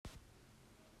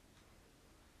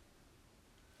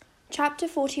Chapter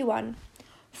 41.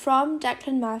 From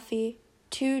Declan Murphy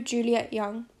to Juliet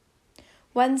Young.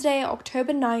 Wednesday,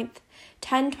 October 9th,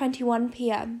 10:21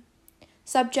 p.m.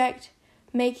 Subject: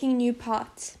 Making new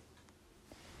paths.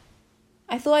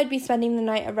 I thought I'd be spending the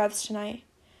night at Rev's tonight.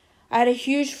 I had a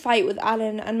huge fight with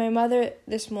Alan and my mother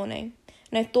this morning,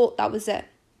 and I thought that was it.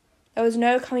 There was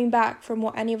no coming back from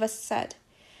what any of us said.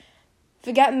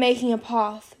 Forget making a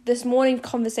path. This morning's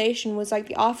conversation was like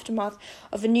the aftermath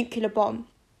of a nuclear bomb.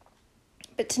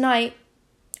 But tonight,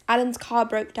 Alan's car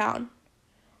broke down.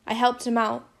 I helped him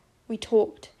out. We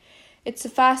talked. It's the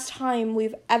first time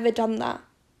we've ever done that.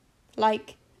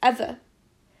 Like, ever.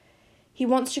 He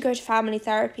wants to go to family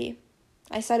therapy.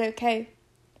 I said okay.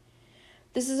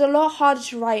 This is a lot harder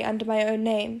to write under my own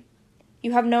name.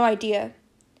 You have no idea.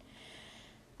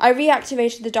 I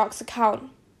reactivated the doc's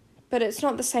account, but it's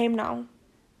not the same now.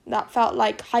 That felt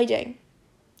like hiding.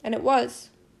 And it was.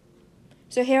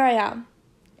 So here I am.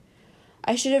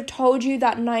 I should have told you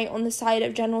that night on the side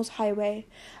of General's Highway.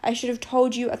 I should have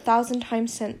told you 1,000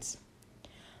 times since.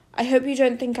 I hope you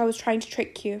don't think I was trying to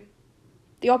trick you.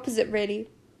 The opposite, really.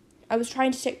 I was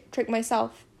trying to trick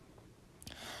myself.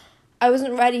 I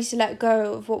wasn't ready to let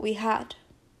go of what we had.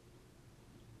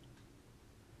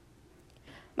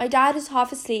 My dad is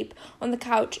half asleep on the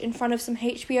couch in front of some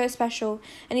HBO special,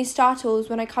 and he startles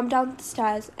when I come down the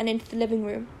stairs and into the living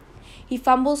room. He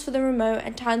fumbles for the remote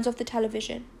and turns off the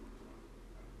television.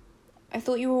 I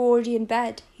thought you were already in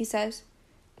bed, he says.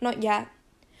 Not yet.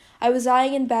 I was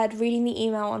lying in bed reading the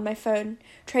email on my phone,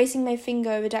 tracing my finger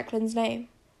over Declan's name.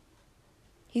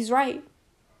 He's right.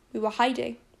 We were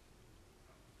hiding.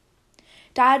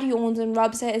 Dad yawns and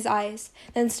rubs at his eyes,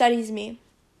 then studies me.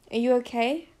 Are you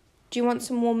okay? Do you want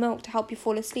some warm milk to help you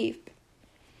fall asleep?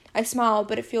 I smile,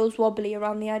 but it feels wobbly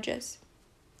around the edges.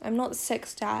 I'm not sick,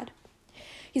 Dad.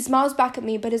 He smiles back at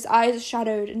me, but his eyes are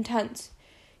shadowed and tense.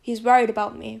 He's worried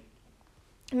about me.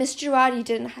 Mr. Girardi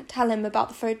didn't tell him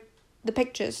about the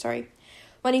pictures.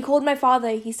 When he called my father,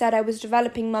 he said I was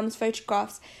developing Mum's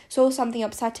photographs, saw something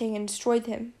upsetting and destroyed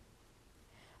him.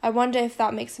 I wonder if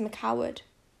that makes him a coward.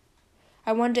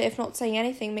 I wonder if not saying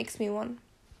anything makes me one.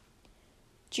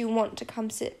 Do you want to come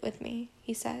sit with me?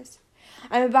 He says.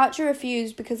 I'm about to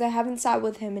refuse because I haven't sat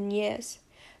with him in years.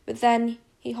 But then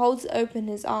he holds open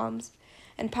his arms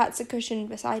and pats a cushion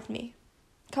beside me.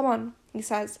 Come on, he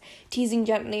says, teasing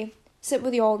gently. Sit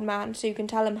with your old man so you can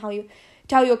tell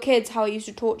your kids how he used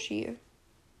to torture you.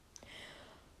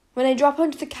 When I drop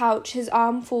onto the couch, his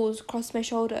arm falls across my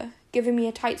shoulder, giving me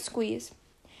a tight squeeze.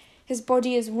 His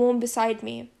body is warm beside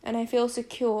me, and I feel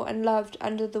secure and loved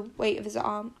under the weight of his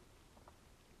arm.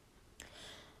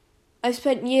 I've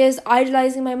spent years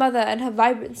idolizing my mother and her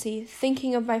vibrancy,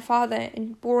 thinking of my father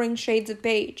in boring shades of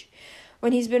beige,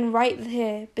 when he's been right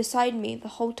here beside me the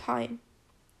whole time.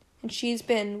 And she's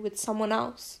been with someone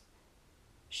else.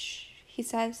 Shh, he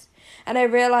says, and I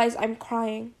realize I'm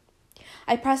crying.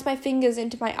 I press my fingers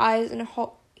into my eyes and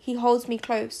he holds me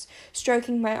close,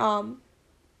 stroking my arm.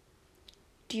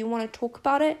 Do you want to talk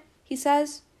about it? He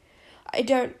says. I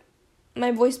don't.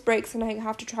 My voice breaks and I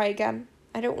have to try again.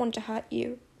 I don't want to hurt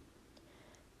you.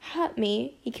 Hurt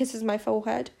me? He kisses my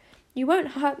forehead. You won't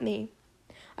hurt me.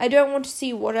 I don't want to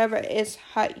see whatever it is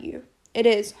hurt you. It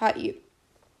is hurt you.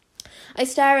 I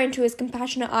stare into his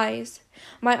compassionate eyes.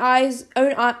 My eyes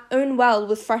own well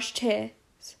with fresh tears.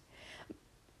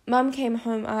 Mum came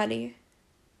home early.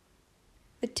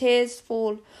 The tears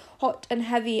fall, hot and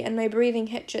heavy, and my breathing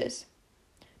hitches.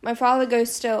 My father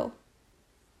goes still.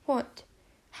 What?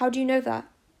 How do you know that?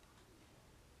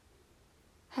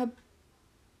 Her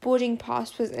boarding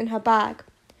pass was in her bag.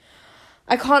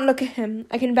 I can't look at him.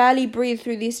 I can barely breathe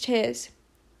through these tears.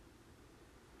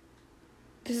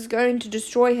 This is going to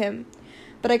destroy him,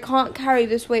 but I can't carry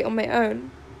this weight on my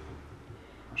own.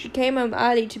 She came home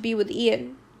early to be with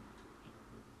Ian.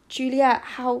 Juliet,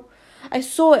 how? I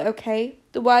saw it, okay?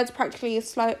 The words practically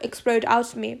explode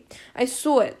out of me. I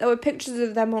saw it. There were pictures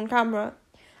of them on camera.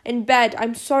 In bed.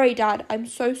 I'm sorry, Dad. I'm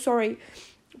so sorry.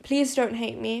 Please don't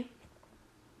hate me.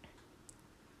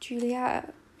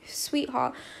 Juliet,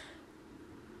 sweetheart.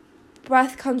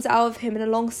 Breath comes out of him in a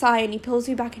long sigh and he pulls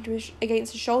me back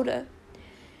against his shoulder.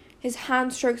 His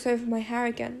hand strokes over my hair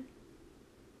again.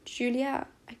 Juliet,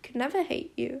 I could never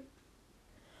hate you.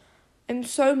 I'm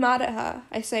so mad at her.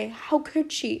 I say, how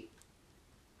could she?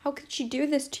 How could she do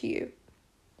this to you?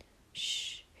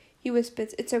 Shh, he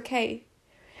whispers, it's okay.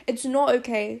 It's not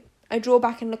okay. I draw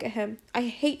back and look at him. I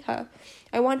hate her.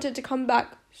 I wanted her to come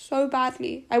back so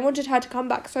badly.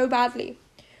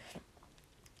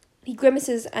 He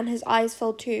grimaces and his eyes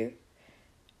fill too.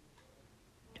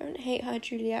 Don't hate her,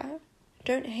 Juliet.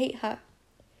 Don't hate her.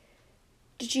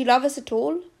 Did she love us at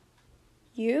all?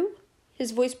 You?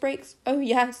 His voice breaks. Oh,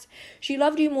 yes. She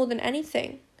loved you more than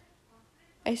anything.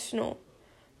 I snort.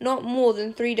 Not more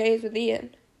than 3 days with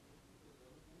Ian.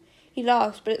 He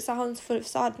laughs, but it sounds full of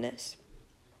sadness.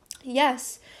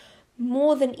 Yes,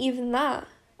 more than even that.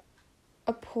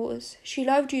 A pause. She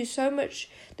loved you so much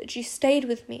that she stayed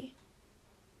with me.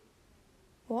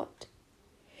 What?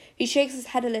 He shakes his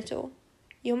head a little.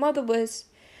 Your mother was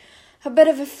a bit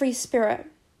of a free spirit.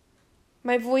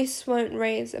 My voice won't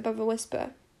raise above a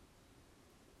whisper.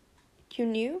 You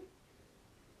knew?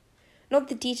 Not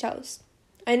the details.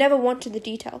 I never wanted the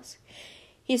details.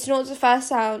 He snorts the first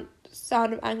sound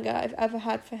of anger I've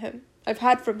had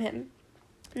from him.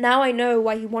 Now I know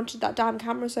why he wanted that damn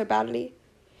camera so badly.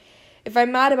 If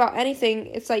I'm mad about anything,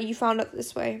 it's like you found out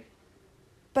this way.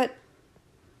 But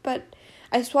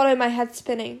I swallow, my head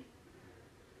spinning.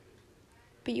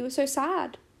 But you were so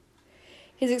sad.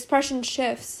 His expression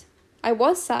shifts. I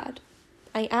was sad.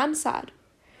 I am sad.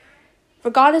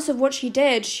 Regardless of what she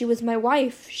did, she was my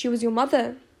wife. She was your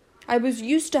mother. I was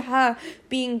used to her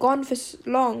being gone for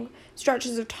long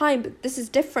stretches of time, but this is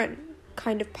different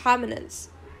kind of permanence,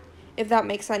 if that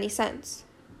makes any sense.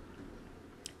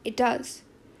 It does.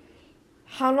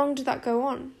 How long did that go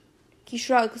on? He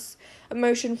shrugs,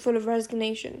 emotion full of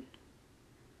resignation.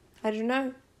 I don't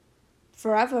know.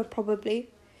 Forever, probably.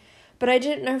 But I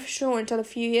didn't know for sure until a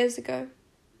few years ago.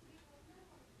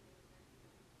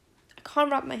 I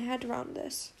can't wrap my head around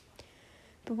this.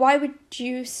 But why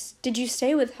did you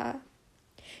stay with her?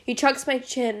 He chucks my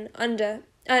chin and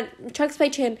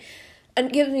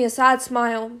gives me a sad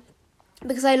smile.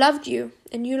 Because I loved you,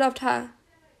 and you loved her.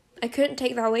 I couldn't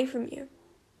take that away from you.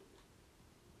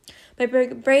 My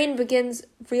brain begins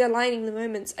realigning the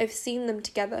moments I've seen them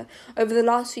together over the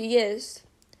last few years.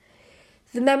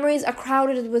 The memories are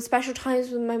crowded with special times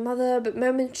with my mother, but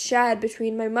moments shared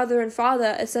between my mother and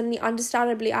father are suddenly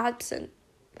understandably absent.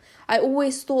 I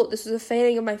always thought this was a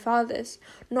failing of my father's,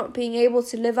 not being able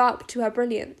to live up to her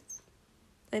brilliance.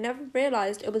 I never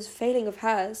realised it was a failing of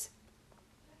hers.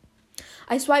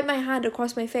 I swipe my hand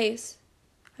across my face.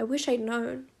 I wish I'd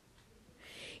known.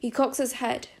 He cocks his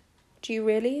head. Do you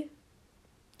really?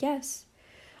 Yes.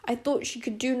 I thought she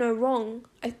could do no wrong.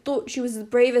 I thought she was the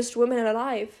bravest woman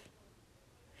alive.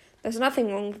 There's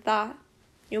nothing wrong with that.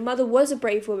 Your mother was a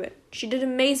brave woman. She did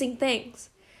amazing things.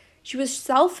 She was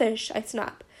selfish, I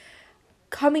snap.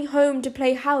 Coming home to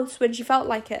play house when she felt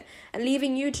like it, and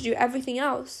leaving you to do everything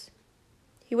else.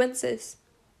 He winces.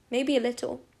 Maybe a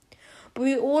little. But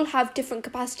we all have different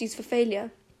capacities for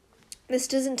failure. This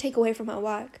doesn't take away from her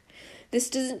work. This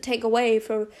doesn't take away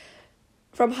from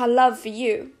her love for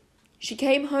you. She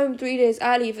came home 3 days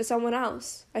early for someone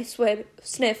else. I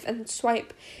sniff and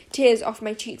swipe tears off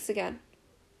my cheeks again.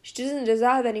 She doesn't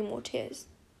deserve any more tears.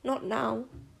 Not now.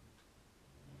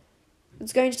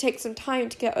 It's going to take some time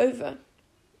to get over.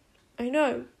 I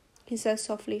know, he says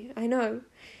softly. I know.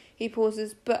 He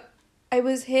pauses. But I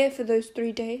was here for those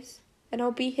 3 days. And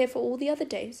I'll be here for all the other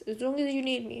days, as long as you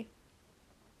need me.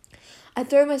 I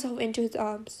throw myself into his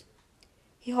arms.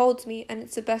 He holds me, and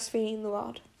it's the best feeling in the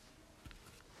world.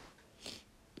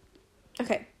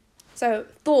 Okay, so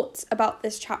thoughts about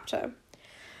this chapter.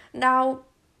 Now,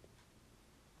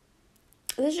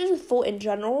 this is just a thought in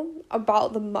general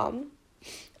about the mum.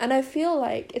 And I feel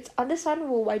like it's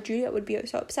understandable why Juliet would be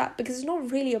so upset, because it's not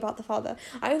really about the father.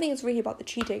 I don't think it's really about the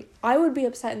cheating. I would be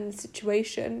upset in this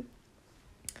situation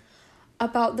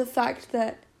about the fact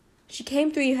that she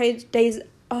came 3 days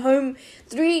home,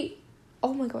 3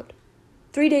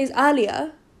 days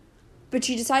earlier, but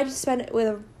she decided to spend it with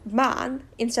a man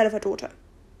instead of her daughter.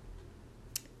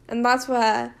 And that's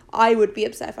where I would be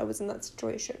upset if I was in that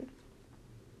situation.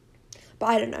 But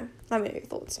I don't know. Let me know your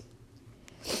thoughts.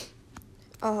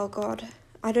 Oh God.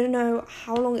 I don't know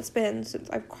how long it's been since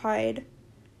I've cried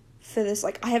for this.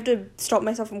 Like, I have to stop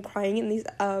myself from crying in these,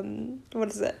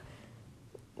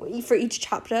 for each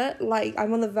chapter. Like,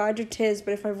 I'm on the verge of tears,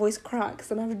 but if my voice cracks,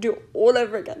 then I have to do it all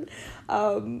over again.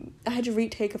 I had to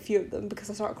retake a few of them because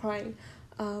I started crying.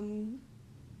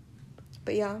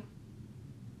 But yeah.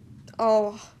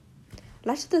 Oh,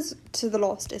 Letter to the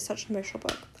Lost is such an emotional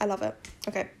book. I love it.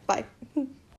 Okay, bye.